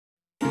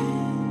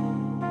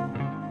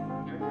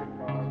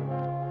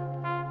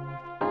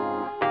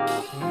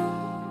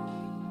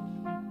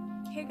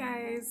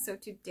guys, so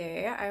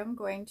today I'm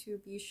going to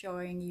be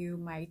showing you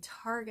my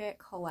Target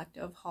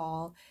collective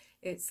haul.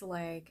 It's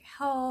like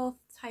health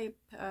type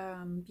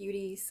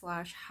beauty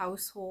slash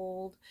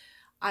household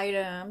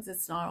items.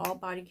 It's not all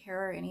body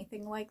care or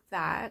anything like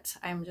that.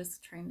 I'm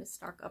just trying to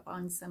stock up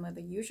on some of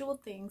the usual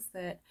things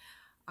that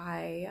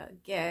I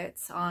get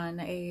on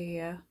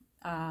a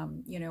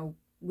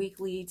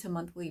weekly to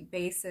monthly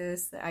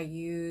basis that I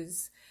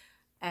use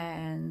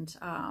and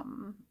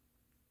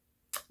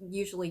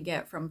usually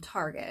get from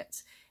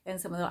Target, and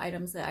some of the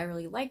items that I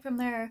really like from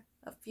there,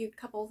 a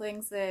couple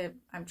things that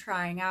I'm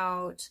trying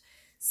out.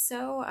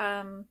 So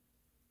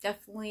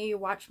definitely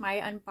watch my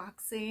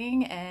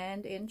unboxing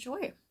and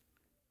enjoy.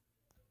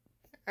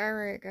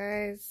 Alright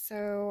guys,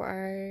 so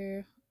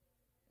I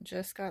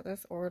just got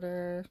this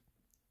order.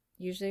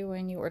 Usually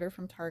when you order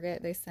from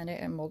Target, they send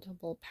it in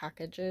multiple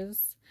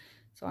packages.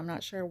 So I'm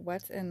not sure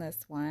what's in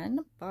this one,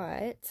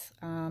 but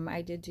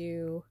I did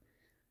do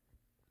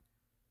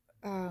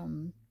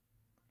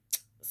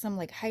some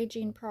like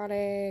hygiene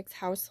products,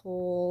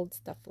 household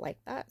stuff like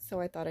that. So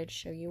I thought I'd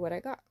show you what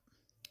I got.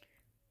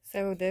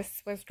 So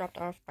this was dropped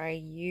off by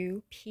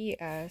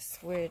UPS,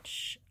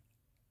 which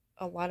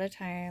a lot of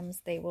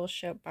times they will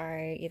ship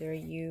by either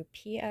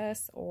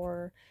UPS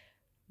or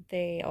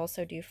they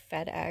also do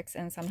FedEx,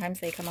 and sometimes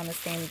they come on the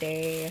same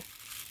day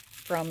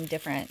from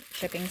different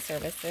shipping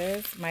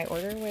services. My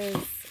order was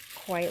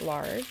quite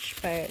large,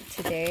 but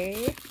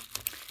today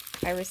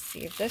I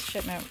received this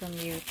shipment from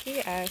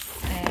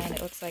UPS, and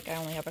it looks like I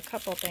only have a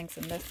couple things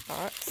in this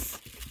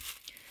box.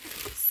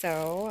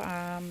 So,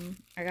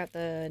 I got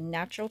the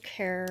Natural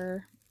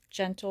Care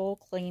Gentle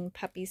Clean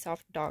Puppy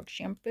Soft Dog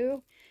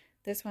Shampoo.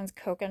 This one's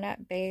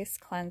coconut base,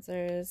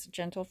 cleansers,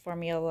 gentle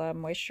formula,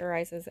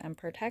 moisturizes, and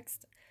protects.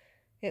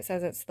 It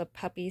says it's the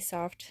Puppy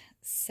Soft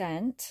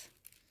scent.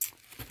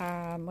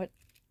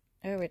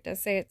 It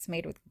does say it's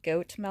made with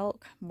goat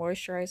milk,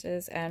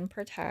 moisturizes, and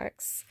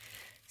protects.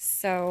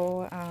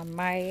 So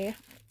my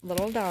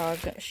little dog,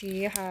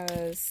 she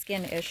has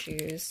skin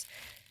issues,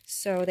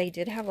 so they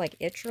did have like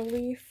itch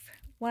relief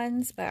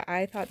ones, but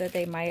I thought that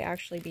they might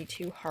actually be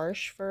too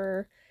harsh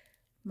for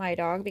my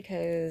dog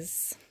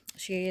because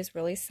she is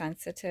really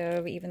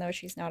sensitive. Even though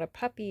she's not a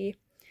puppy,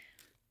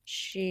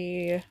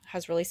 she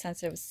has really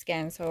sensitive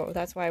skin, so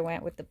that's why I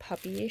went with the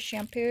puppy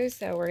shampoo.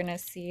 So we're gonna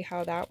see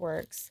how that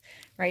works.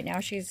 Right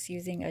now she's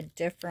using a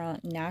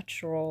different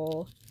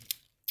natural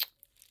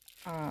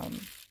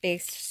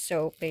based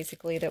soap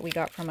basically that we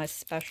got from a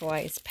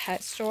specialized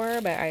pet store,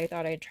 but I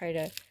thought I'd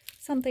try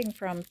something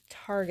from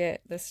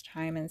Target this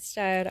time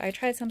instead. I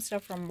tried some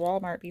stuff from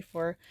Walmart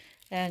before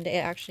and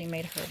it actually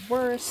made her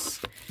worse,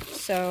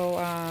 so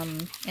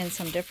in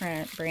some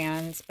different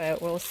brands,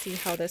 but we'll see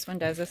how this one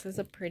does. This is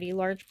a pretty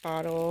large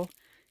bottle.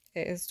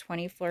 It is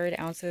 20 fluid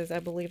ounces. I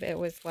believe it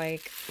was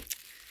like,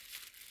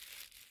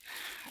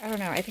 I don't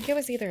know, I think it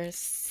was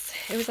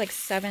like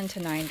 $7 to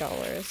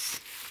 $9.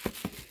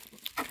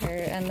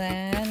 Okay, and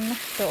then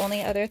the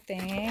only other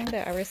thing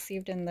that I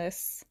received in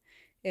this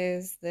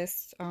is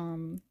this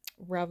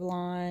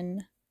Revlon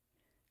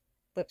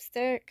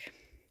lipstick,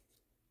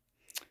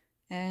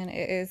 and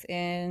it is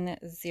in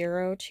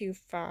 0 to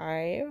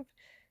 5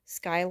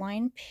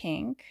 Skyline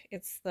Pink.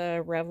 It's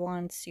the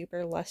Revlon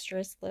Super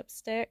Lustrous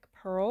Lipstick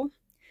Pearl.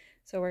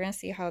 So we're going to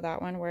see how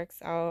that one works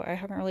out. I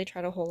haven't really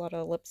tried a whole lot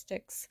of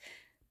lipsticks,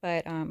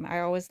 but I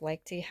always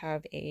like to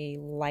have a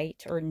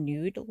light or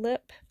nude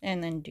lip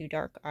and then do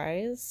dark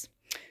eyes.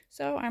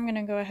 So I'm going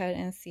to go ahead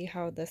and see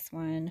how this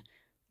one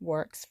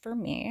works for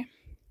me.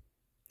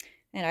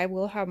 And I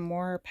will have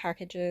more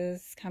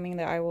packages coming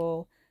that I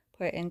will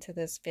put into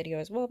this video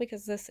as well,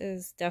 because this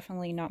is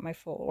definitely not my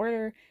full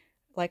order.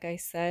 Like I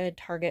said,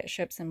 Target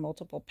ships in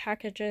multiple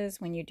packages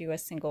when you do a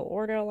single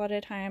order a lot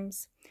of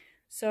times.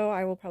 So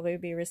I will probably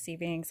be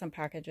receiving some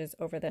packages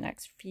over the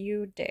next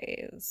few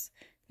days.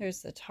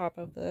 There's the top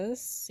of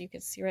this. You can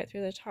see right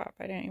through the top.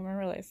 I didn't even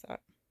realize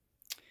that.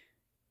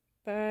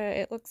 But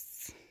it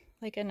looks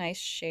like a nice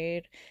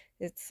shade.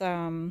 It's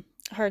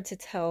hard to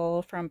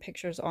tell from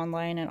pictures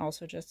online and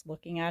also just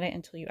looking at it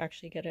until you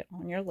actually get it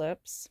on your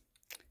lips.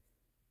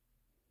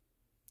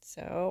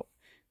 So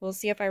we'll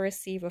see if I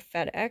receive a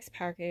FedEx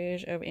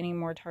package of any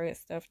more Target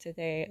stuff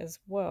today as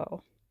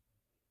well.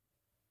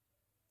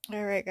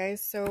 Alright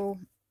guys, so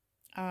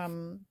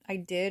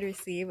I did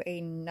receive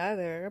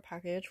another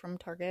package from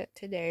Target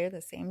today,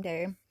 the same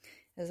day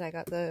as I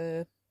got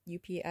the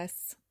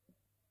UPS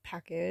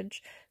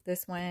package.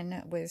 This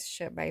one was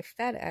shipped by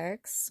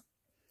FedEx.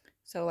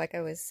 So like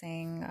I was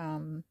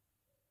saying,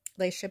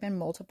 they ship in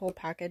multiple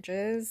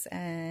packages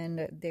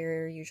and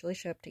they're usually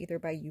shipped either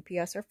by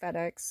UPS or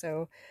FedEx.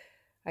 So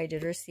I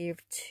did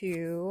receive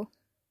 2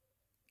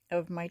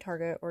 of my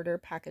Target order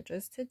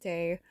packages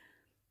today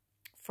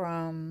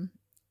from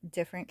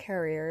different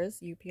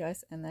carriers,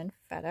 UPS and then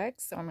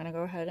FedEx. So I'm going to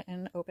go ahead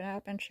and open it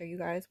up and show you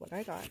guys what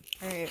I got.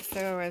 Alright,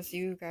 so as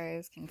you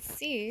guys can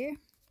see,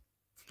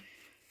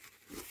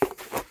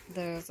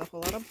 there's a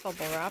whole lot of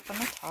bubble wrap on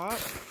the top.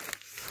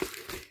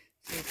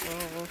 These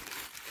little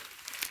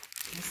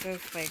This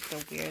is like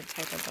the weird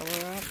type of bubble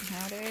wrap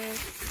nowadays.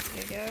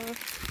 There you go.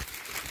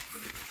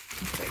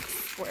 It's like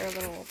square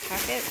little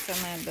packets, and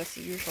then this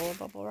usual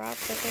bubble wrap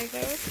that they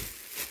go.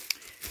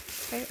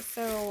 Okay,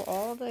 so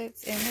all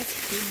that's in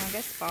this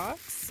humongous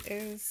box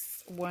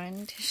is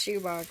one tissue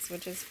box,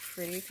 which is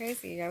pretty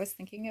crazy. I was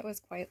thinking it was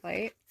quite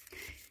light,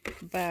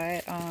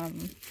 but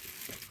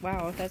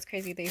wow, that's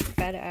crazy. They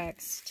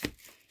FedExed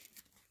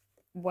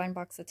one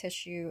box of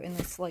tissue in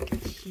this like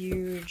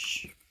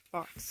huge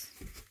box,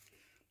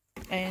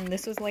 and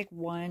this was like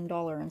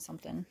 $1 and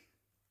something.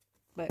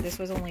 But this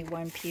was only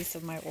one piece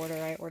of my order.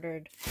 I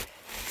ordered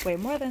way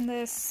more than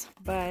this,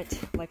 but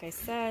like I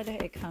said,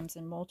 it comes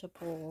in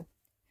multiple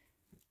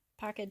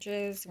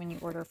packages when you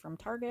order from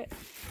Target,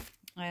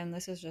 and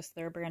this is just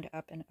their brand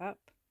Up and Up.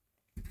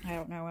 I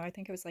don't know, I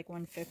think it was like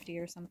 $150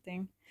 or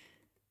something,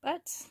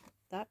 but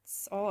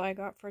that's all I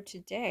got for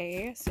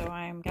today. So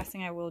I'm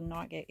guessing I will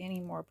not get any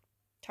more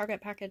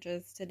Target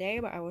packages today,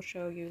 but I will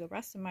show you the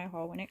rest of my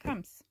haul when it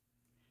comes.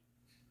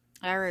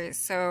 Alright,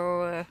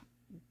 so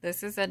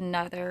this is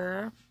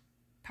another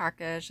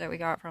package that we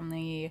got from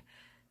the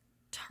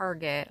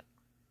Target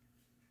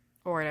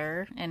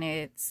order, and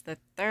it's the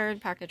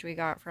third package we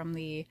got from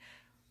the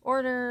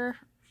order.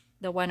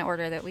 The one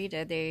order that we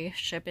did, they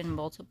ship in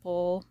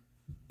multiple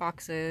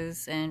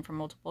boxes and from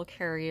multiple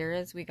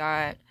carriers. We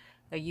got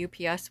a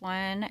UPS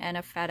one and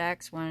a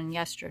FedEx one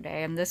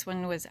yesterday, and this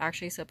one was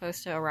actually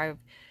supposed to arrive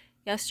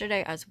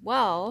yesterday as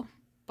well,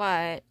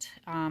 but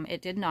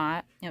it did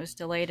not. It was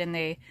delayed, and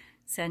they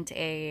sent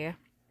a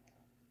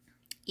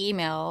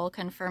email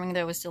confirming that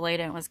it was delayed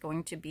and it was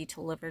going to be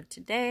delivered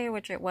today,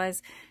 which it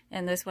was,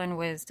 and this one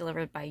was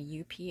delivered by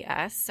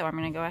UPS. So I'm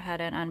going to go ahead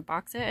and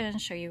unbox it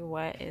and show you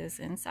what is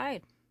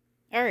inside.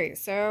 Alright,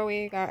 so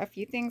we got a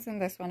few things in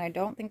this one. I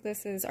don't think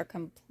this is our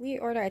complete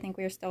order. I think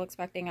we're still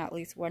expecting at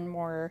least one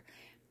more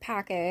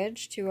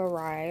package to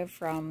arrive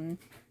from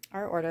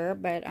our order,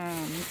 but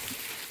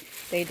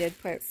they did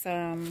put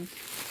some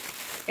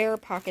air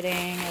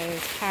pocketing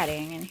as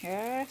padding in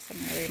here, so I'm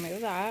going to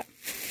remove that.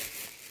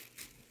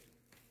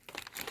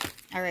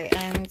 Alright,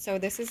 and so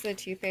this is the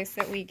toothpaste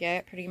that we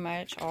get pretty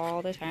much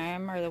all the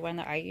time, or the one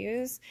that I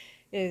use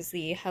is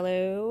the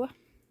Hello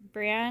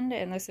brand,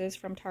 and this is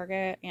from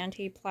Target,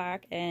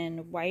 anti-plaque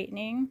and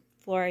whitening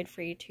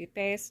fluoride-free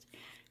toothpaste.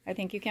 I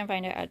think you can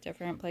find it at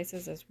different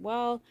places as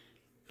well,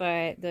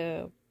 but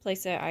the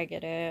place that I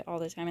get it all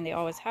the time, and they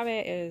always have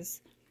it,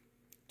 is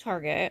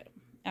Target.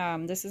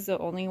 This is the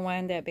only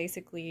one that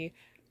basically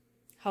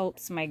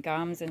helps my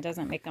gums and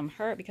doesn't make them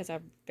hurt, because I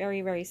have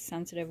very, very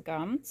sensitive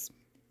gums.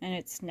 And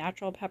it's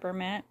natural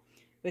peppermint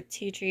with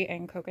tea tree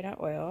and coconut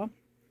oil.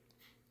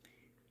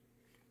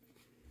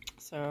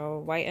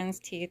 So whitens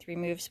teeth,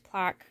 removes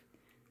plaque,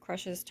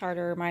 crushes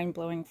tartar,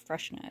 mind-blowing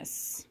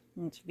freshness.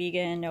 And it's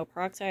vegan, no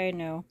peroxide,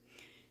 no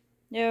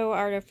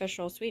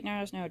artificial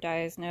sweeteners, no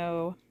dyes,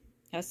 no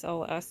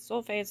SLS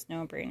sulfates,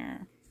 no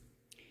brainer.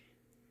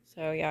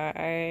 So yeah,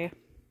 I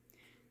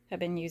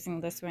have been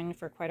using this one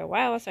for quite a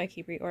while, so I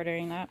keep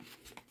reordering that.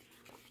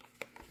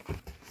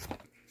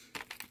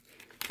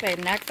 Okay,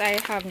 next, I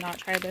have not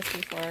tried this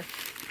before.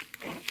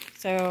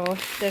 So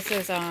this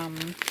is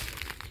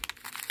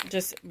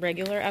just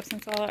regular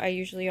Epsom salt. I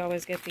usually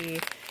always get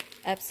the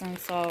Epsom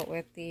salt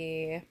with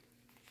the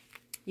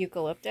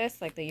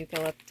eucalyptus, like the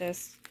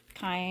eucalyptus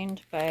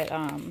kind, but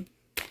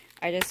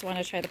I just want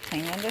to try the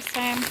plain one this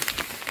time.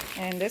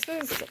 And this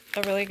was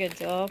a really good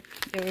deal.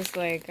 It was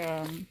like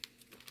I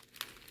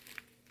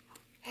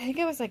think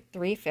it was like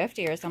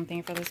 $3.50 or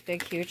something for this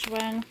big huge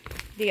one.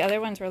 The other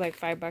ones were like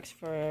 $5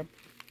 for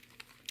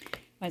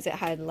ones that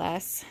had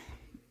less.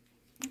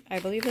 I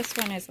believe this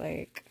one is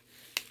like,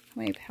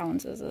 how many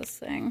pounds is this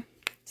thing?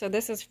 So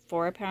this is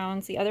 4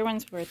 pounds. The other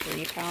ones were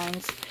 3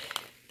 pounds.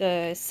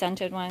 The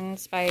scented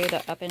ones by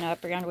the Up and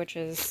Up brand, which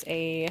is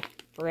a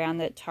brand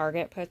that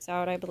Target puts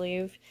out, I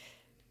believe.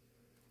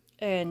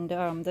 And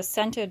the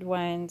scented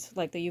ones,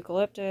 like the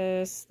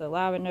eucalyptus, the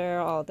lavender,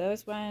 all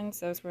those ones,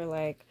 those were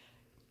like,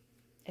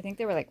 I think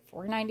they were like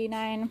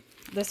 $4.99.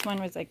 This one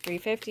was like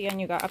 $3.50,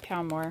 and you got a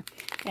pound more.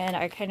 And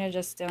I kind of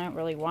just didn't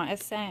really want a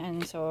scent,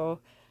 and so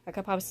I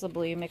could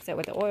possibly mix it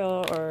with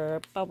oil or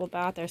bubble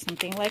bath or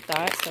something like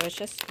that. So it's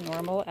just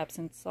normal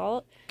Epsom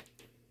salt.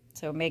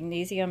 So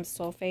magnesium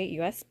sulfate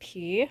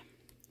USP.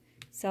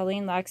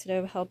 Saline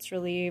laxative helps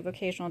relieve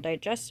occasional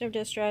digestive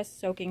distress.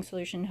 Soaking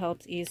solution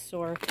helps ease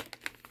sore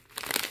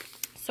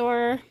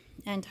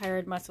and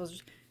tired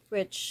muscles,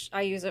 which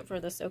I use it for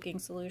the soaking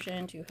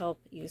solution to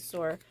help ease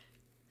sore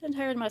and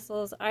tired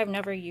muscles. I've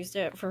never used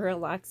it for a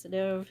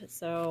laxative,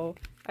 so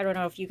I don't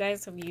know if you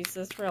guys have used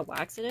this for a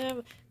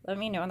laxative. Let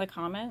me know in the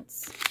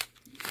comments.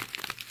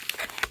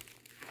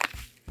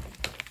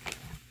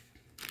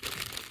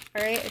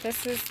 Alright,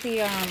 this is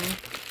the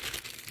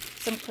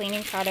some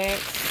cleaning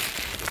products.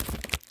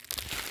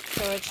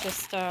 So it's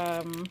just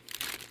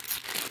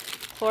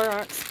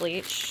Clorox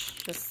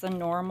bleach, just the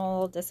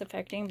normal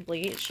disinfecting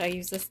bleach. I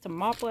use this to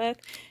mop with,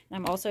 and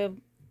I'm also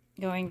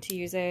going to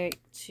use it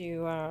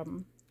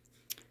to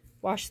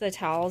wash the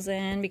towels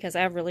in because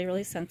I have really,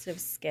 really sensitive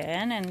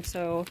skin, and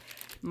so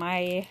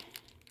my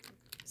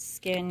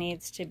skin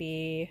needs to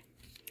be,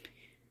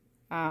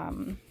 I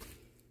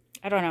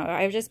don't know,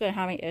 I've just been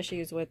having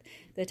issues with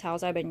the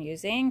towels I've been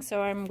using,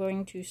 so I'm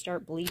going to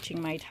start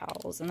bleaching my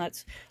towels, and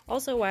that's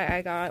also why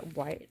I got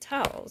white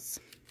towels.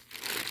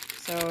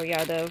 So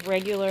yeah,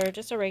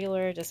 just a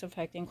regular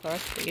disinfecting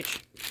Clorox bleach.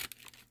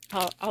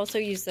 I'll also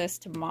use this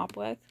to mop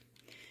with.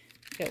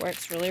 It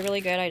works really,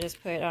 really good. I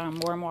just put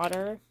warm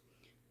water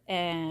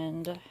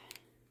and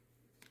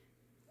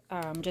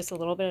just a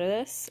little bit of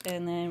this,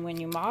 and then when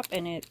you mop,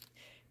 and it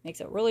makes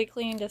it really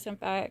clean,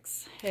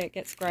 disinfects, it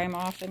gets grime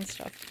off and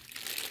stuff.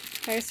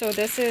 Okay, so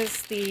this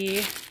is the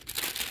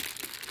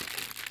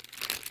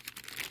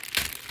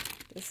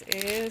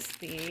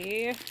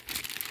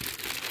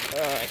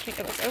oh, I can't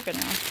get this open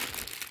now.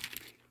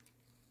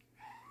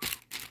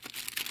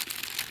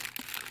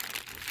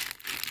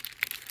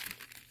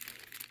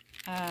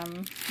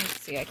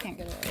 Let's see, I can't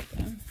get it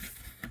open.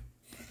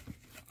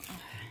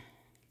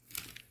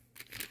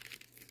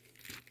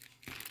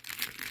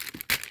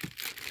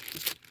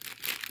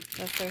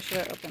 Guess I should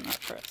have opened that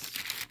first.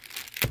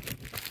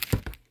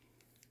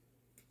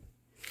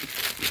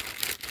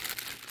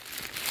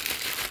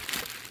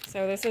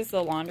 So this is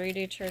the laundry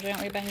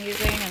detergent we've been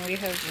using, and we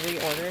have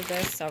reordered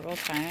this several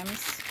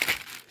times.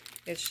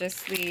 It's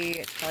just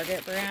the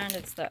Target brand.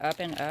 It's the Up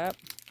and Up,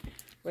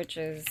 which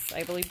is,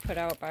 I believe, put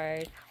out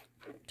by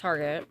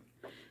Target.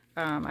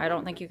 I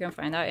don't think you can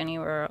find that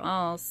anywhere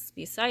else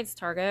besides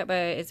Target, but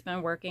it's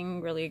been working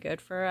really good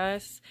for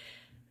us.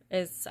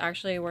 It's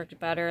actually worked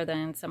better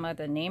than some of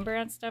the name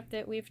brand stuff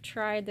that we've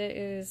tried that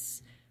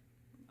is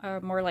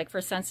more like for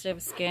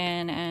sensitive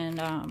skin,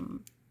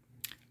 and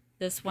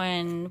this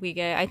one we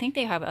get, I think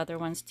they have other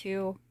ones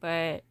too,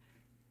 but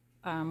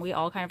we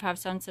all kind of have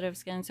sensitive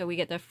skin, so we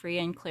get the free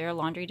and clear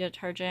laundry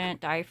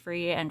detergent,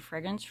 dye-free and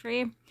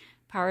fragrance-free.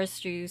 Powers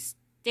through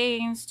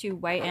stains to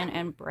whiten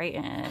and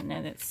brighten,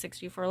 and it's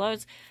 64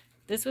 loads.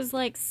 This was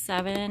like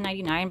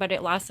 $7.99, but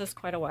it lasts us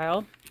quite a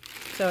while,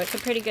 so it's a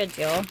pretty good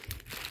deal.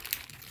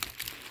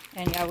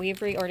 And yeah, we've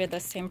reordered the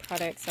same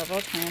product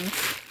several times.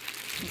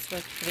 This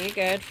was pretty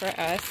good for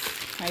us,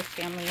 my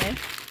family.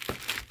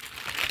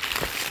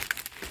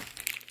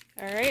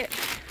 Alright,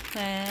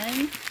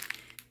 then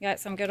we got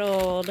some good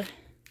old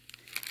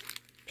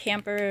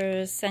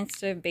Pampers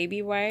Sensitive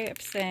Baby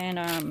Wipes,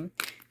 and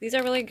these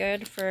are really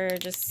good for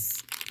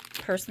just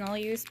personal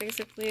use,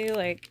 basically.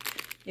 Like,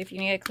 if you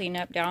need to clean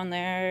up down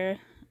there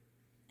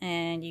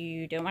and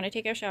you don't want to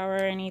take a shower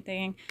or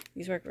anything,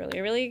 these work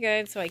really, really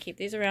good, so I keep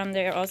these around.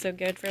 They're also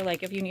good for,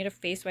 like, if you need a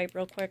face wipe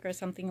real quick or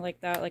something like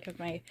that. Like, if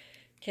my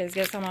kids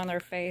get some on their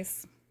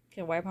face, you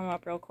can wipe them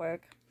up real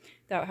quick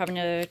without having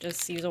to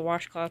just use a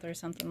washcloth or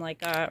something like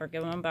that, or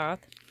give them a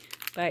bath.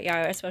 But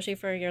yeah, especially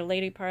for your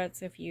lady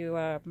parts, if you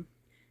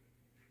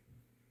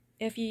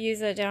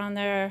use it down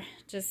there,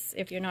 just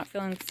if you're not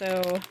feeling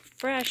so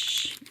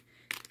fresh,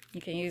 you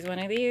can use one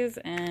of these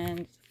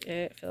and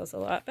it feels a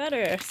lot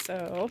better.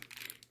 So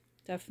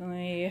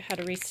definitely had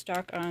to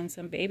restock on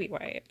some baby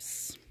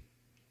wipes.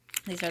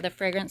 These are the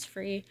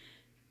fragrance-free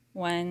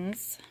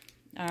ones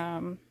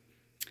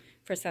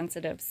for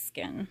sensitive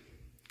skin.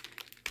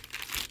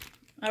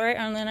 Alright,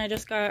 and then I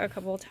just got a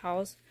couple of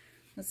towels.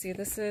 Let's see,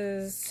 this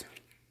is...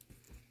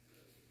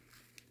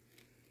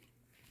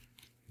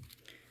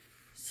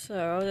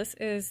 So this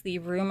is the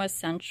Room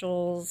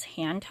Essentials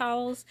hand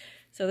towels.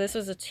 So this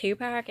was a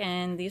 2-pack,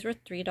 and these were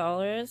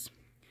 $3.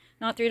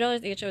 Not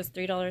 $3 each, it was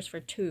 $3 for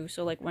 2,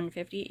 so like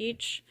 $1.50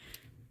 each.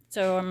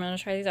 So I'm going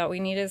to try these out.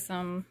 We needed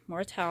some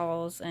more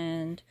towels,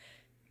 and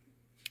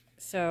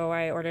so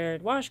I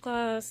ordered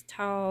washcloths,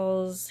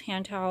 towels,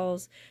 hand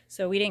towels.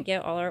 So we didn't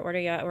get all our order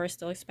yet. We're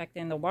still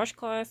expecting the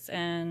washcloths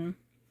and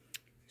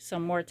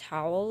some more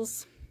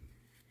towels.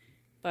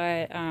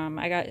 But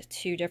I got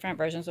 2 different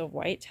versions of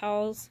white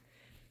towels.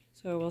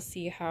 So we'll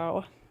see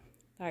how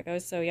that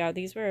goes. So yeah,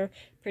 these were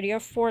pretty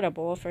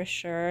affordable for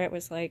sure. It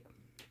was like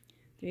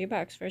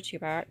 $3 for a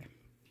 2-pack.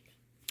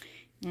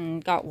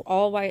 And got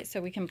all white so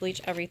we can bleach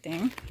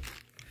everything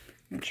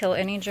and kill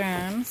any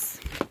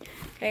germs.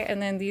 Okay,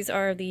 and then these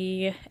are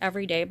the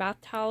everyday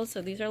bath towels.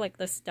 So these are like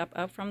the step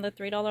up from the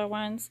 $3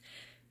 ones.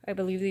 I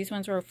believe these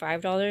ones were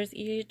 $5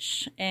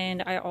 each.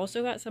 And I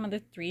also got some of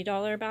the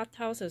 $3 bath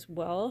towels as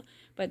well,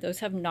 but those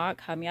have not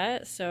come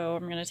yet. So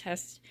I'm going to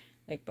test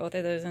like both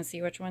of those and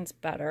see which one's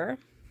better.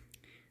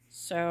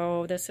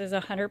 So this is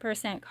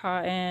 100%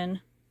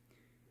 cotton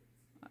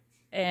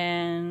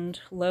and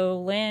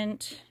low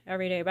lint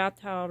everyday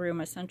bath towel,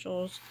 Room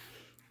Essentials.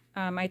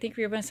 I think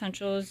Room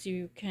Essentials,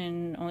 you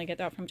can only get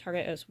that from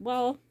Target as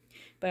well,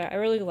 but I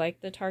really like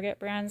the Target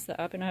brands,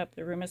 the Up and Up,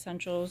 the Room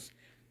Essentials.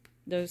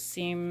 Those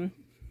seem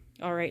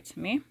alright to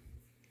me.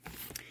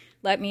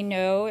 Let me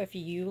know if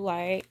you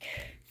like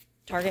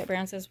Target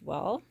brands as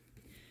well.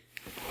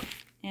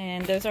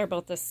 And those are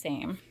both the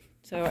same.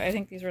 So I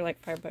think these were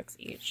like $5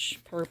 each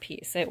per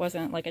piece. It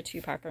wasn't like a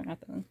 2-pack or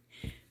nothing.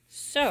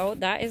 So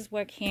that is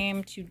what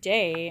came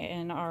today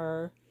in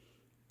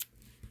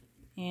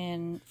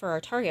for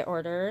our Target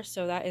order.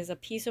 So that is a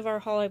piece of our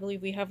haul. I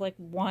believe we have like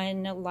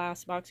one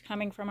last box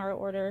coming from our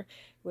order,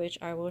 which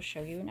I will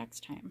show you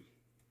next time.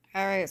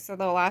 Alright, so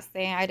the last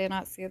thing, I did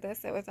not see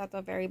this. It was at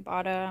the very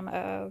bottom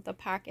of the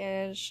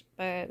package,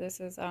 but this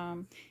is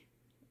the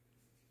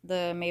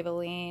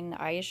Maybelline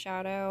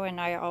eyeshadow,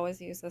 and I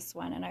always use this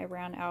one, and I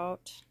ran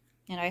out.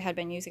 And I had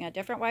been using a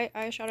different white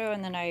eyeshadow,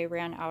 and then I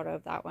ran out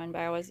of that one,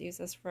 but I always use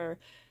this for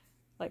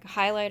like a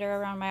highlighter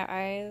around my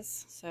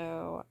eyes.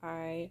 So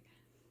I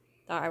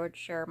thought I would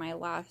share my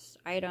last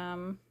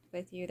item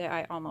with you that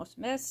I almost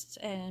missed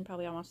and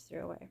probably almost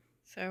threw away.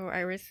 So I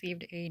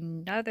received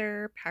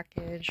another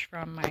package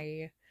from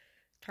my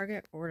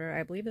Target order.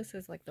 I believe this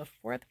is like the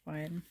fourth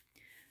one.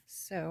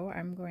 So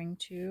I'm going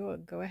to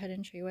go ahead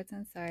and show you what's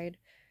inside.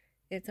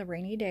 It's a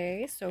rainy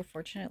day, so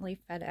fortunately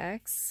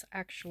FedEx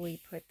actually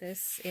put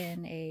this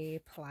in a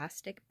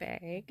plastic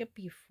bag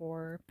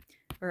before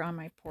or on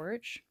my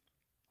porch.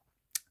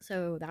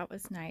 So that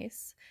was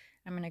nice.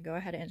 I'm going to go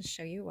ahead and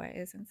show you what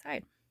is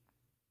inside.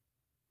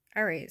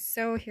 Alright,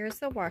 so here's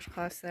the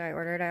washcloths that I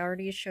ordered. I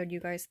already showed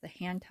you guys the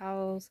hand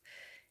towels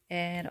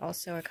and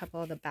also a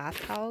couple of the bath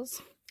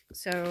towels.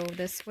 So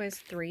this was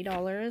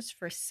 $3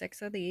 for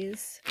 6 of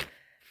these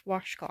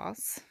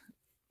washcloths.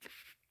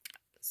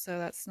 So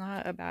that's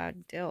not a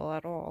bad deal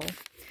at all.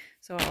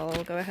 So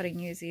I'll go ahead and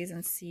use these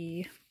and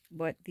see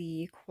what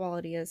the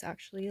quality is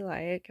actually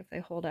like, if they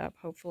hold up,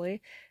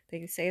 hopefully.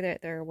 They say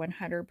that they're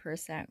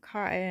 100%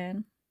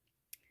 cotton,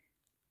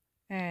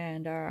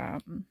 and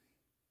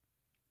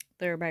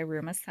they're by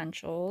Room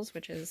Essentials,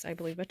 which is, I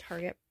believe, a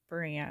Target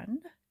brand.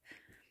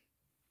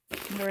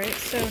 Alright,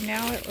 so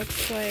now it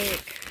looks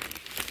like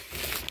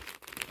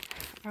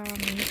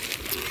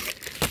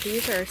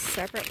these are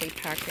separately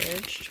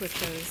packaged,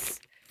 which is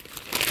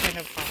kind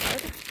of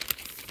odd.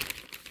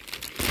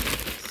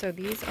 So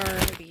these are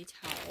the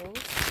towels.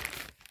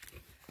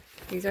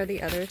 These are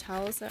the other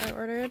towels that I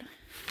ordered.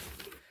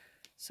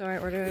 So I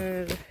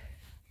ordered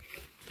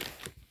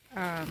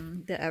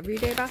the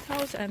everyday bath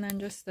towels and then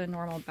just the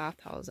normal bath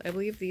towels. I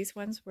believe these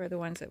ones were the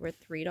ones that were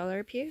 $3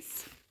 a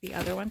piece. The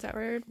other ones I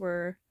ordered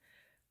were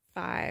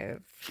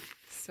 $5.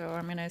 So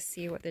I'm gonna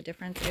see what the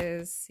difference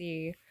is,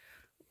 see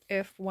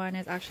if one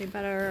is actually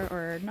better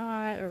or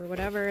not or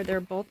whatever.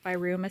 They're both by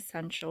Room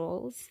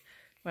Essentials,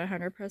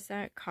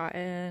 100%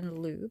 cotton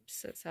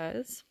loops, it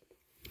says.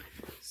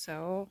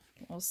 So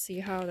we'll see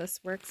how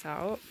this works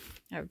out.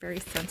 I have very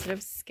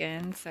sensitive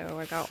skin, so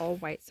I got all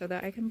white so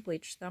that I can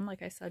bleach them,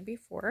 like I said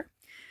before.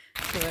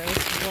 So there's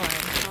one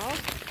towel.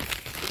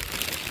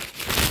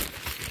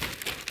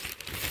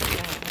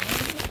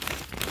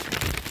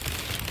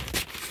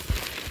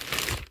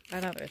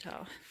 And another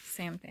towel,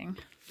 same thing.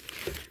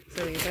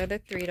 So these are the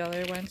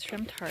 $3 ones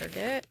from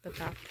Target, the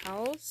bath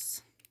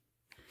towels.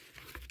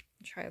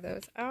 Try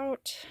those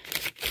out.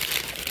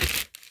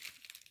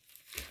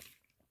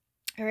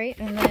 Alright,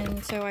 and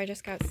then so I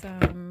just got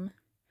some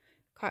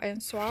cotton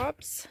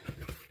swabs.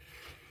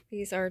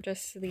 These are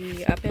just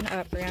the Up and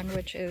Up brand,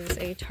 which is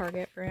a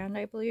Target brand,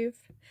 I believe.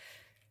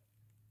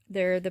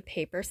 They're the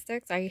paper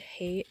sticks. I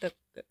hate the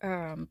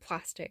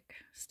plastic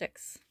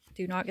sticks.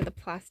 Do not get the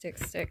plastic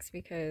sticks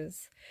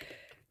because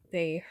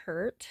they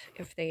hurt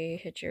if they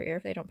hit your ear,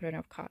 if they don't put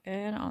enough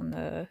cotton on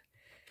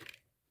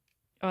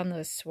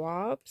the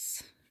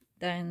swabs.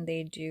 Then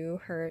they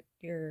do hurt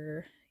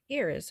your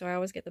ears. So I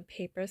always get the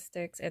paper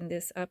sticks, and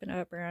this Up and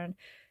Up brand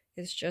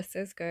is just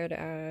as good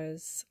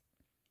as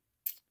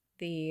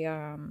the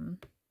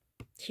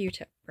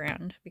Q-tip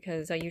brand,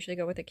 because I usually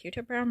go with the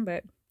Q-tip brand,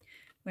 but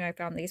when I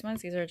found these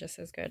ones, these are just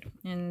as good.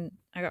 And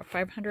I got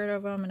 500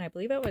 of them, and I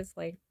believe it was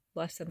like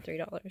less than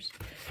 $3.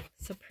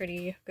 It's a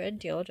pretty good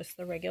deal, just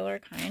the regular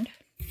kind.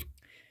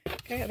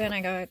 Okay, then I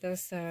got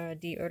this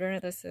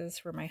deodorant. This is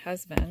for my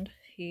husband.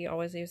 He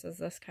always uses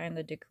this kind,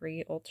 the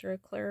Degree Ultra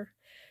Clear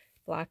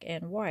black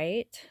and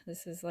white.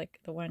 This is like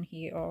the one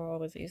he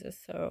always uses,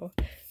 so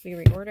we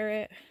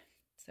reorder it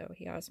so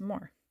he has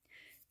more,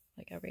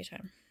 like every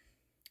time.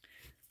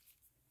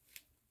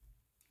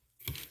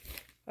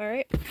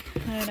 Alright,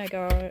 and I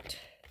got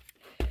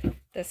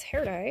this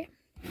hair dye.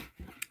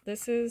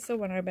 This is the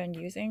one I've been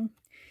using.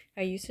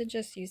 I used to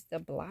just use the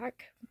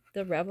black.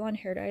 The Revlon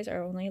hair dyes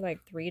are only like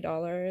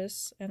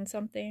 $3 and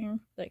something,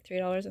 like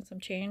 $3 and some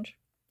change,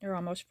 or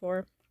almost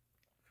 $4.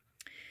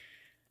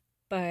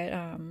 But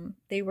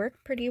they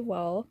work pretty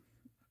well.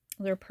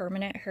 They're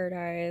permanent hair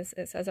dyes.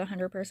 It says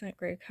 100%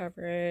 gray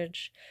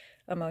coverage,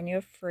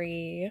 ammonia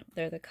free.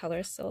 They're the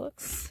Color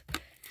Silks.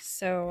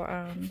 So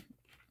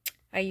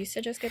I used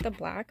to just get the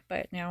black,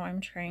 but now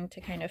I'm trying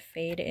to kind of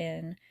fade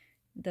in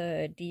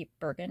the deep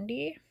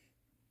burgundy.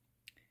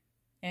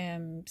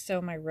 And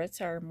so my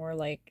roots are more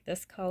like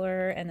this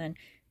color, and then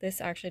this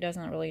actually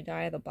doesn't really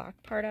dye the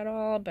black part at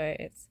all, but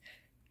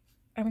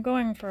I'm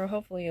going for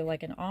hopefully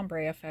like an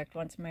ombre effect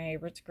once my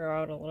roots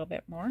grow out a little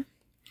bit more,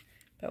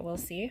 but we'll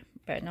see.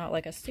 But not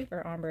like a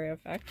super ombre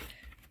effect.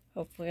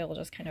 Hopefully it'll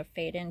just kind of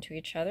fade into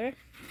each other.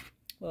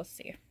 We'll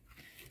see.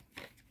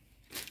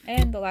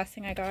 And the last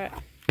thing I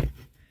got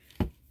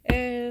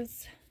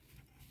is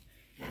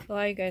A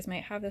lot of you guys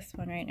might have this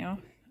one right now.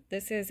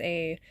 This is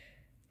a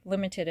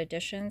limited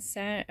edition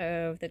scent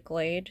of the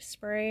Glade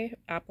spray,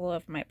 Apple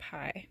of My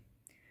Pie.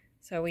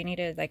 So we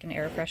needed like an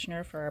air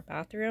freshener for our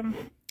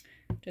bathroom.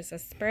 Just a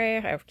spray.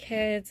 I have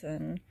kids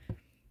and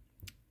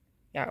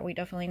yeah, we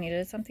definitely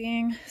needed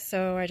something.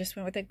 So I just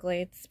went with the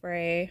Glade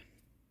spray.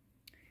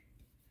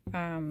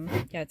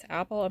 Yeah, it's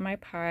Apple of My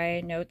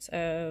Pie, notes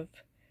of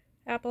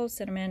apple,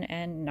 cinnamon,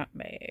 and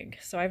nutmeg.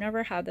 So I've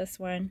never had this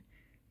one,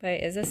 but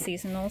it is a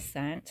seasonal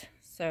scent.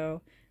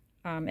 So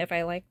if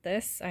I like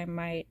this, I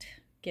might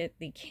get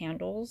the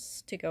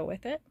candles to go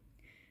with it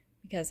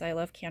because I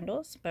love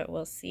candles, but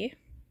we'll see.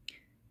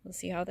 We'll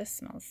see how this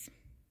smells.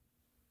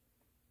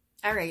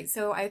 All right,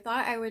 so I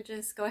thought I would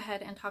just go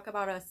ahead and talk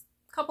about a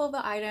couple of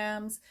the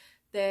items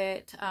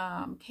that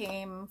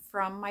came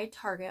from my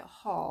Target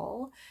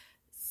haul.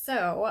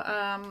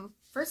 So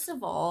first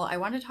of all, I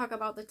want to talk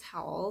about the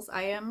towels.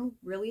 I am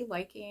really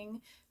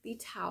liking the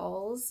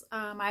towels.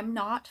 I'm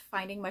not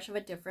finding much of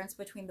a difference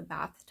between the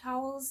bath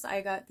towels.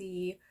 I got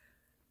the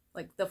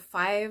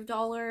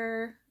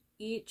 $5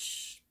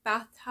 each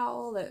bath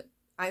towel that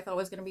I thought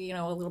was going to be,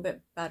 a little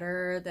bit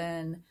better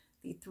than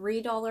the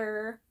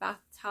 $3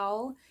 bath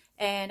towel.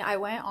 And I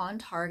went on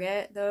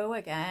Target though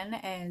again,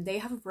 and they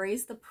have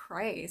raised the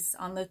price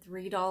on the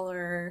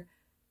 $3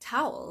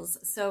 towels.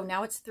 So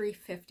now it's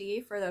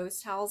 $3.50 for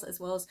those towels, as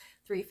well as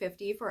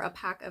 $3.50 for a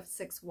pack of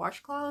 6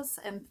 washcloths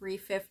and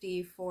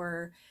 $3.50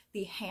 for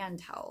the hand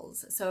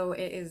towels. So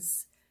it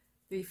is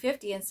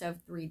 $3.50 instead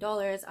of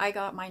 $3. I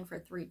got mine for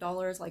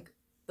 $3 like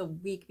the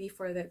week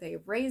before that they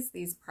raised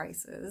these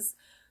prices.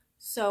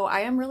 So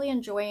I am really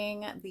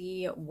enjoying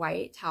the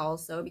white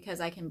towels though,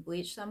 because I can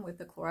bleach them with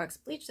the Clorox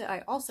bleach that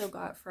I also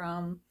got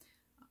from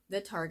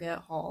the Target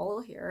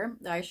haul here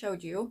that I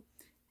showed you.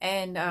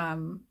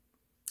 And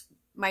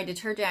my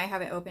detergent, I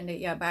haven't opened it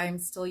yet, but I'm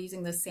still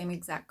using the same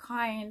exact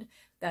kind.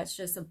 That's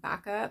just a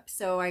backup.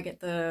 So I get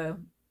the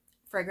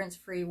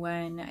fragrance-free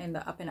one in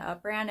the Up and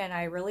Up brand, and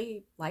I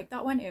really like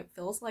that one. It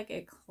feels like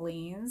it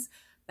cleans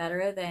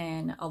better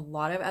than a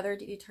lot of other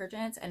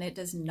detergents, and it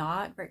does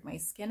not break my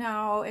skin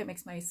out. It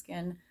makes my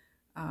skin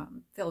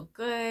feel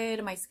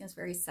good. My skin's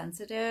very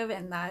sensitive,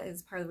 and that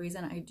is part of the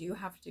reason I do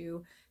have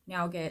to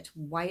now get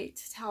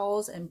white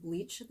towels and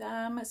bleach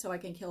them so I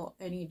can kill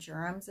any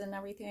germs and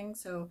everything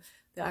so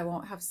that I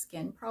won't have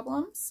skin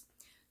problems.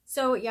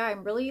 So yeah,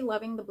 I'm really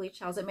loving the bleach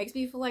towels. It makes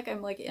me feel like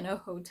I'm like in a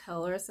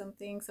hotel or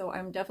something. So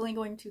I'm definitely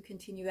going to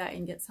continue that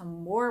and get some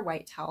more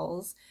white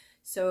towels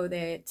so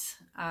that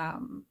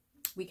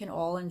we can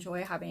all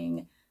enjoy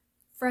having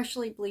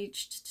freshly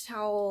bleached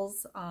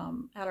towels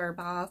at our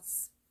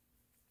baths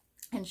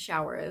and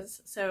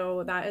showers.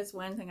 So that is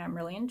one thing I'm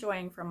really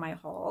enjoying from my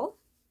haul.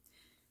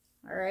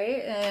 All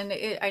right,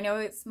 and I know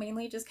it's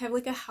mainly just kind of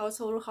like a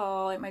household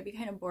haul. It might be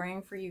kind of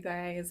boring for you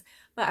guys,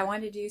 but I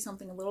wanted to do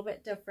something a little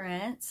bit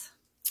different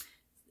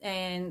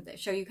and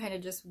show you kind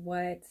of just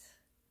what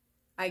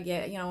I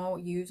get,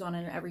 use on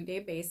an everyday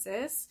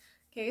basis.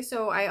 Okay,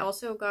 so I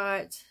also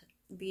got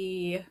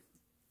the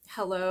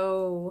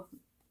Hello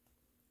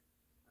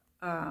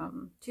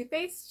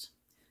toothpaste,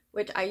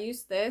 which I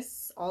use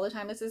this all the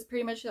time. This is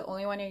pretty much the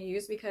only one I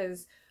use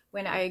because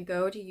when I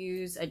go to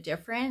use a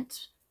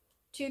different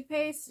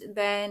toothpaste,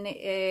 then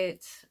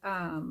it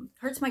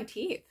hurts my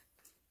teeth.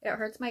 It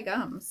hurts my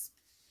gums.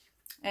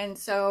 And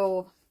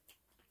so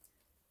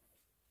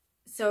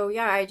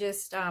yeah, I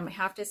just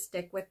have to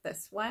stick with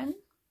this one.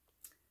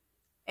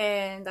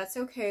 And that's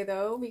okay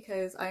though,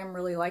 because I am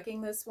really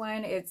liking this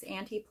one. It's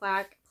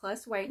anti-plaque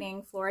plus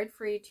whitening,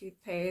 fluoride-free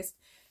toothpaste.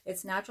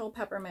 It's natural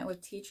peppermint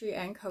with tea tree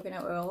and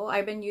coconut oil.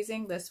 I've been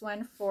using this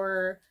one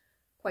for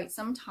quite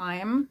some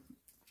time.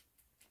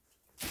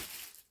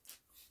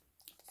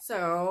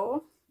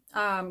 So,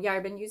 yeah,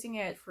 I've been using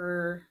it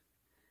for,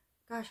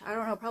 gosh, I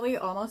don't know, probably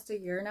almost a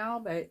year now,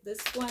 but this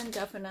one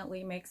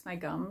definitely makes my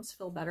gums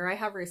feel better. I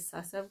have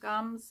recessive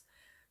gums,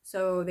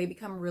 so they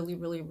become really,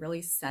 really,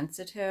 really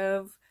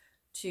sensitive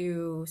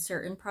to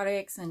certain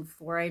products, and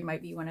fluoride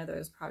might be one of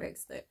those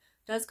products that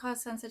does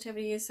cause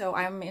sensitivity. So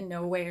I'm in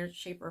no way or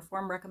shape or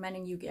form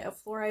recommending you get a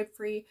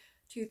fluoride-free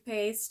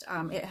toothpaste.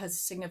 It has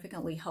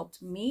significantly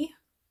helped me.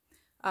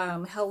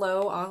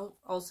 Hello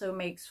also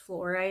makes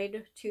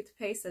fluoride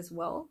toothpaste as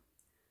well.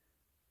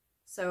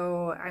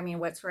 So, I mean,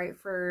 what's right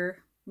for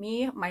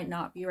me might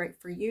not be right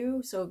for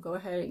you. So go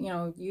ahead,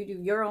 you do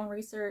your own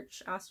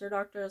research, ask your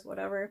doctors,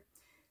 whatever.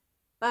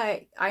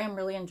 But I am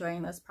really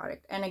enjoying this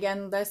product. And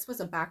again, this was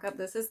a backup.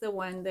 This is the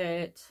one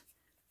that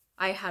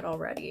I had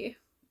already.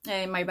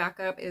 And my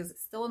backup is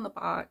still in the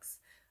box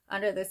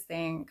under this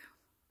thing.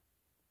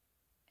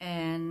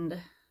 And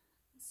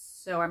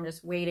so I'm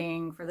just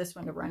waiting for this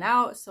one to run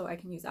out so I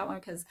can use that one,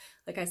 because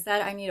like I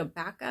said, I need a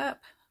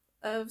backup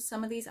of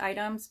some of these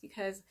items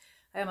because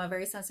I am a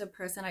very sensitive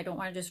person. I don't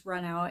want to just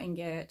run out and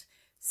get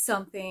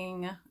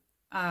something.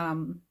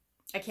 I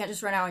can't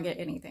just run out and get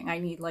anything. I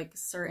need like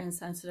certain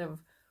sensitive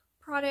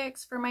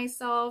products for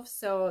myself.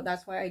 So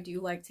that's why I do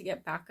like to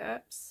get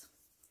backups.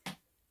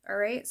 All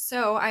right,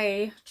 so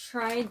I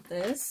tried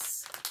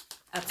this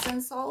Epsom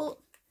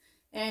salt.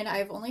 And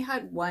I've only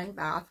had one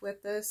bath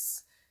with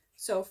this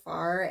so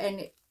far,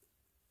 and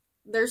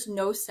there's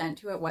no scent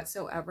to it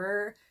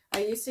whatsoever.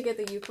 I used to get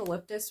the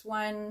eucalyptus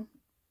one,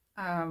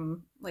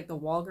 like the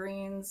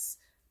Walgreens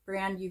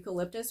brand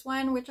eucalyptus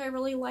one, which I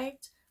really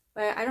liked.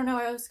 But I don't know,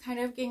 I was kind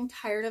of getting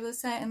tired of the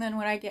scent, and then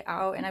when I get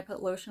out and I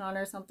put lotion on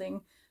or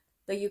something,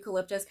 the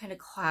eucalyptus kind of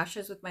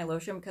clashes with my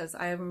lotion because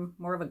I'm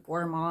more of a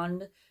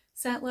gourmand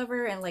scent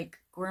lover, and like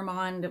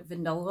gourmand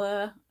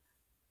vanilla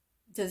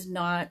does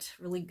not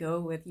really go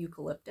with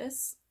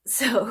eucalyptus.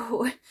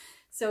 So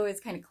it's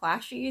kind of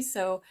clashy.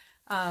 So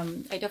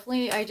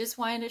I just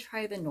wanted to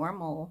try the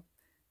normal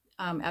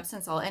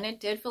Epsom salt, and it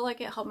did feel like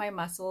it helped my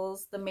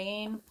muscles. The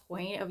main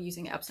point of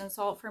using Epsom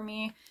salt for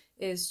me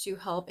is to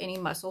help any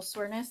muscle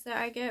soreness that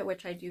I get,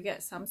 which I do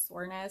get some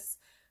soreness.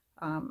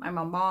 I'm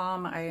a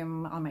mom, I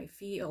am on my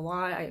feet a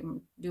lot,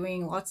 I'm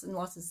doing lots and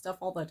lots of stuff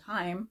all the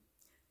time,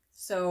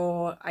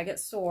 so I get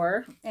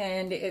sore.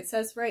 And it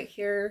says right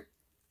here,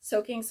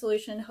 soaking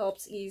solution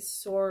helps ease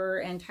sore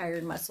and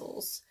tired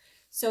muscles.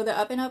 So the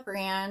Up and Up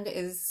brand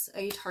is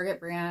a Target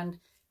brand.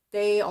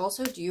 They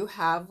also do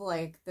have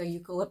like the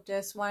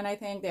eucalyptus one, I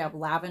think. They have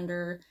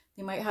lavender.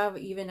 They might have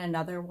even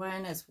another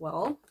one as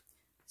well.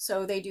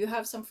 So they do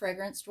have some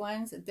fragranced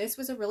ones. This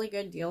was a really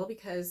good deal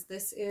because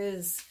this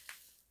is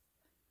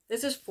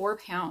 4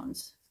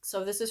 pounds.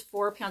 So this is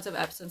 4 pounds of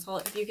Epsom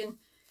salt. If you can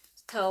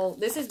tell,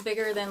 this is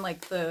bigger than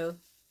like the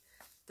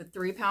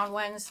 3-pound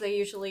ones they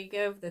usually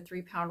give, the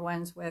 3-pound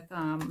ones with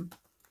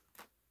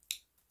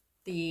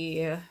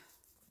the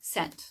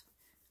scent.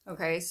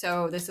 Okay,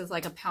 so this is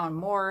like a pound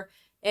more,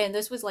 and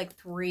this was like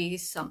 3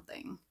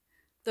 something.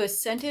 The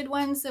scented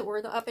ones that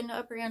were the Up and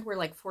Up brand were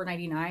like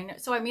 $4.99.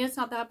 So I mean, it's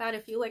not that bad.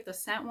 If you like the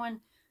scent one,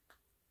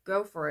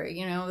 go for it.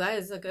 You know, that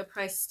is a good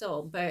price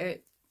still.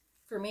 But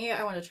for me,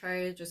 I want to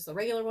try just the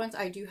regular ones.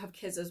 I do have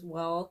kids as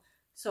well,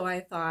 so I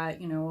thought,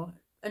 you know,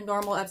 a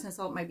normal Epsom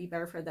salt might be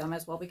better for them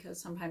as well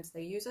because sometimes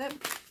they use it.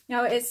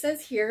 Now it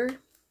says here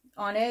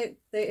on it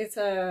that it's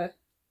a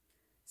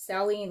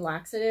saline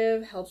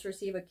laxative, helps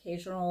receive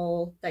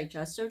occasional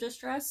digestive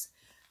distress.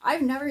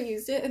 I've never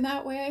used it in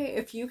that way.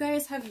 If you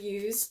guys have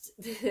used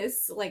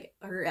this, like,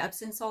 or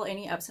Epsom salt,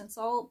 any Epsom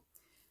salt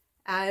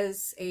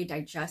as a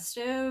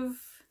digestive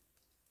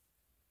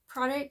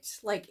product,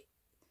 like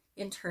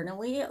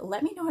internally,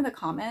 let me know in the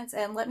comments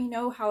and let me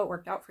know how it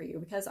worked out for you,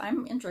 because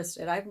I'm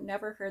interested. I've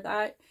never heard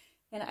that,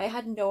 and I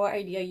had no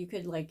idea you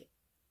could like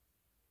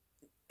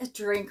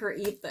drink or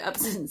eat the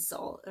Epsom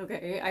salt.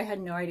 Okay, I had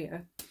no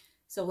idea.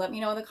 So let me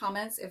know in the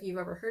comments if you've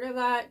ever heard of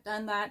that,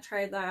 done that,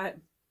 tried that.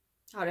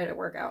 How did it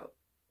work out?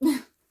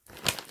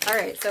 All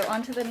right, so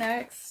on to the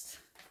next.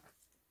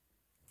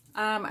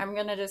 I'm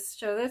gonna just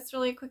show this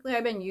really quickly.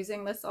 I've been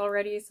using this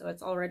already, so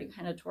it's already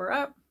kind of tore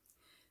up.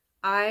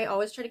 I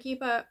always try to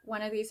keep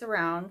one of these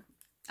around.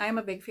 I am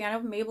a big fan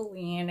of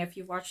Maybelline. If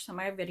you've watched some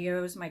of my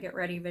videos, my Get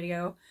Ready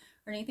video,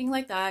 or anything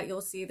like that,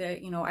 you'll see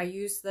that, you know, I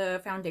use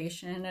the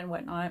foundation and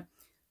whatnot.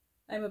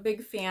 I'm a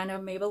big fan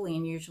of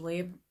Maybelline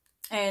usually.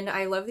 And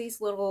I love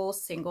these little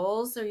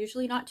singles. They're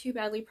usually not too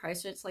badly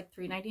priced. It's like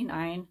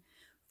 $3.99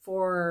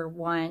 for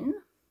one.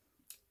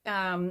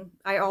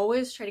 I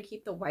always try to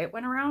keep the white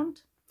one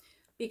around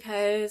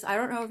because I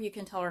don't know if you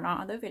can tell or not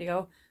on the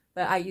video,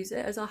 but I use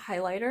it as a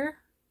highlighter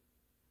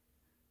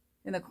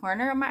in the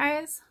corner of my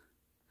eyes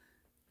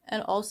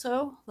and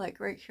also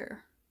like right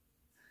here.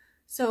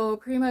 So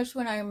pretty much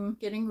when I'm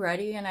getting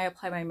ready and I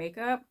apply my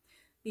makeup,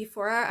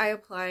 before I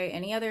apply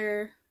any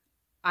other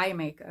eye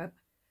makeup,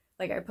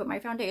 like I put my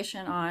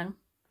foundation on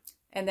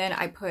and then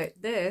I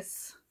put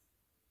this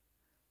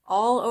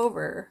all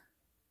over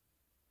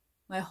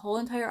my whole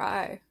entire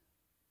eye,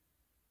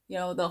 you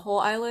know, the whole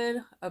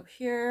eyelid up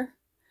here.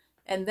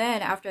 And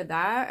then after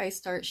that, I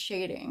start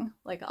shading.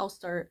 Like I'll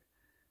start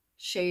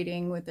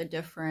shading with a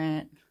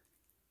different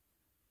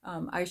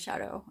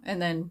eyeshadow.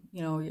 And then,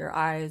 you know, your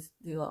eyes,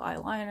 the little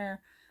eyeliner,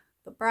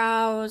 the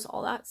brows,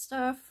 all that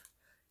stuff.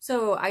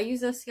 So I use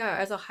this, yeah,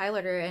 as a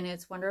highlighter, and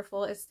it's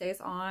wonderful. It stays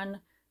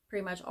on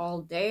pretty much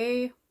all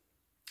day.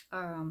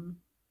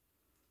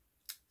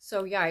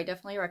 So yeah, I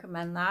definitely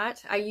recommend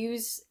that. I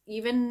use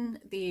even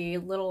the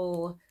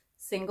little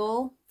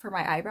single for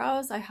my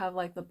eyebrows. I have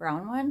like the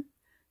brown one,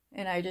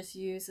 and I just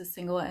use a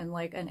single and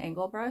like an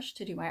angle brush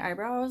to do my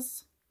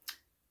eyebrows.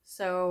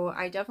 So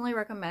I definitely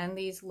recommend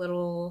these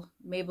little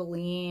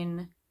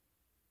Maybelline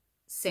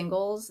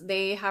singles.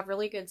 They have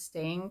really good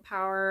staying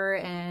power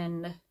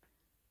and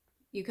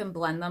you can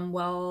blend them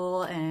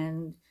well,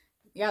 and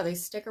yeah, they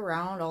stick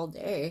around all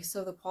day.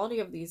 So the quality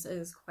of these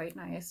is quite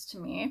nice to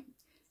me.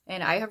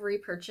 And I have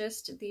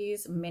repurchased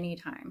these many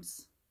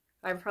times.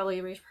 I've probably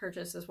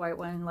repurchased this white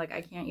one, like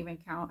I can't even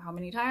count how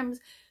many times,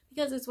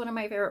 because it's one of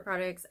my favorite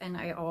products and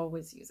I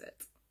always use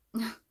it.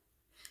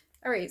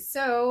 All right,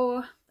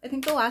 so I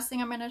think the last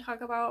thing I'm going to talk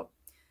about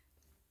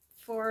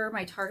for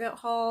my Target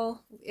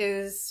haul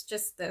is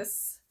just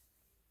this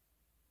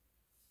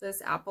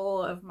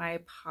apple of my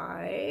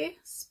pie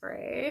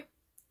spray.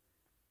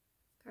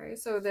 Okay,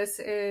 so this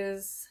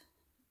is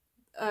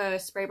a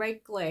spray by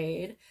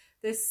Glade.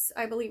 This,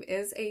 I believe,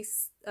 is a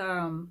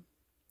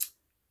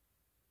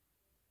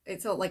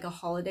it's like a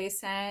holiday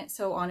scent.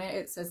 So on it,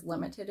 it says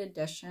limited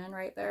edition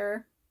right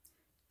there.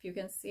 If you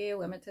can see,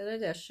 limited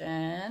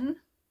edition.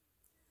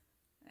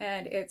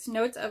 And it's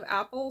notes of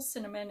apple,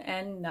 cinnamon,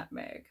 and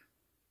nutmeg.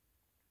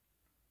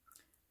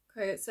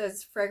 Okay, it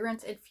says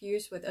fragrance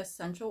infused with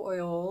essential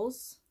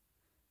oils.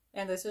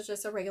 And this is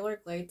just a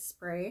regular Glade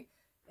spray.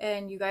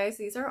 And you guys,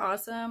 these are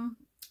awesome.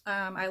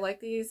 I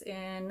like these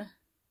in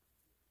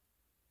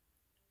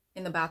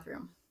the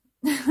bathroom.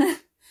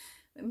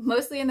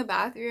 Mostly in the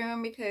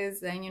bathroom, because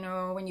then, you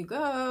know, when you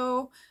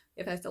go,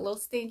 if it's a little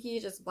stinky,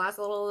 just blast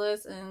a little of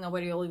this and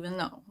nobody will even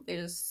know. They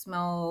just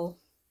smell,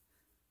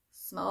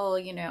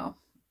 you know,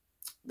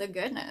 the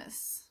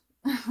goodness.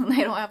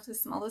 They don't have to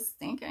smell the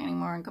stink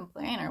anymore and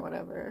complain or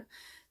whatever.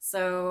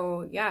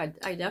 So yeah,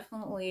 I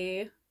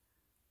definitely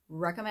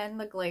recommend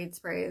the Glade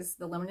sprays,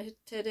 the limited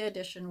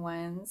edition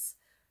ones.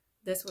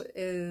 This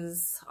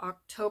is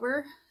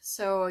October,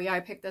 so yeah,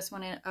 I picked this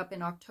one up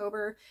in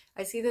October.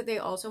 I see that they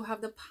also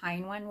have the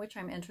pine one, which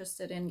I'm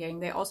interested in getting.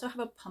 They also have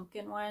a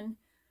pumpkin one,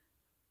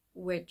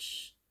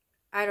 which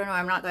I don't know,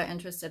 I'm not that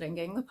interested in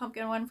getting the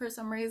pumpkin one for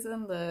some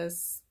reason, the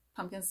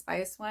pumpkin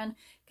spice one,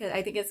 because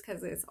I think it's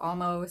because it's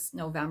almost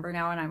November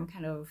now and I'm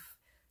kind of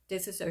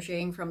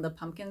disassociating from the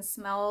pumpkin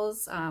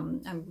smells.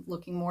 I'm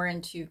looking more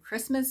into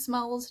Christmas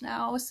smells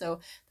now, so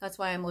that's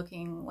why I'm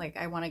looking like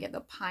I want to get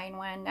the pine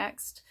one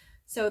next.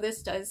 So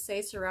this does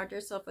say surround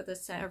yourself with a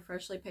scent of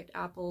freshly picked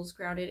apples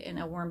grounded in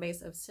a warm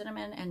base of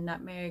cinnamon and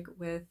nutmeg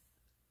with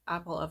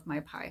apple of my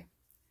pie.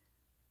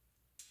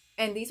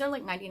 And these are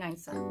like 99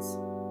 cents.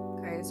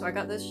 Okay, so I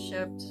got this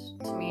shipped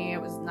to me.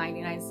 It was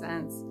 99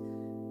 cents.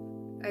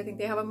 I think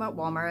they have them at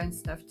Walmart and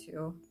stuff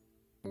too.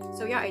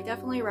 So yeah, I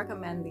definitely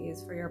recommend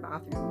these for your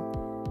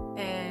bathroom.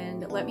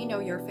 And let me know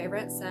your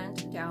favorite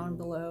scent down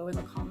below in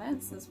the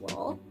comments as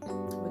well.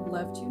 Would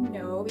love to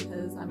know,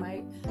 because I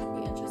might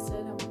be interested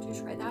and want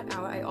to try that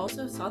out. I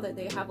also saw that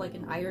they have like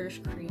an Irish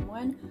cream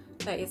one,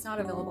 but it's not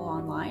available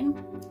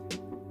online.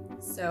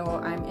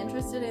 So I'm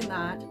interested in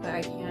that, but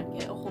I can't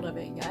get a hold of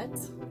it yet.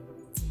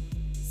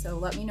 So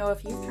let me know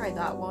if you've tried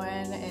that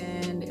one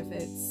and if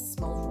it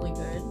smells really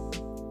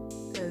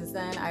good, because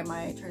then I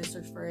might try to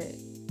search for it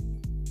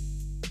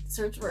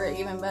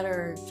even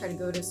better, try to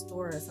go to a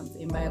store or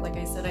something. But like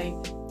I said, I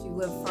do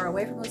live far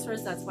away from the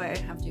stores. That's why I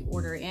have to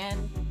order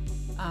in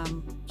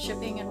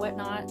shipping and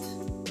whatnot,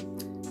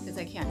 because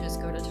I can't just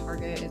go to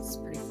Target. It's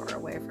pretty far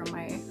away from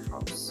my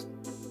house.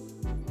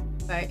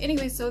 But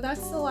anyway, so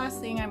that's the last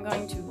thing I'm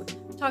going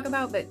to talk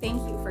about. But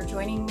thank you for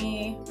joining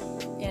me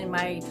in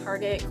my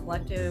Target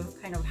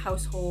collective kind of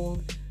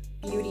household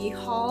beauty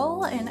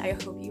haul, and I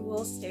hope you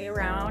will stay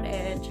around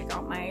and check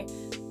out my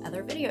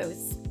other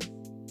videos.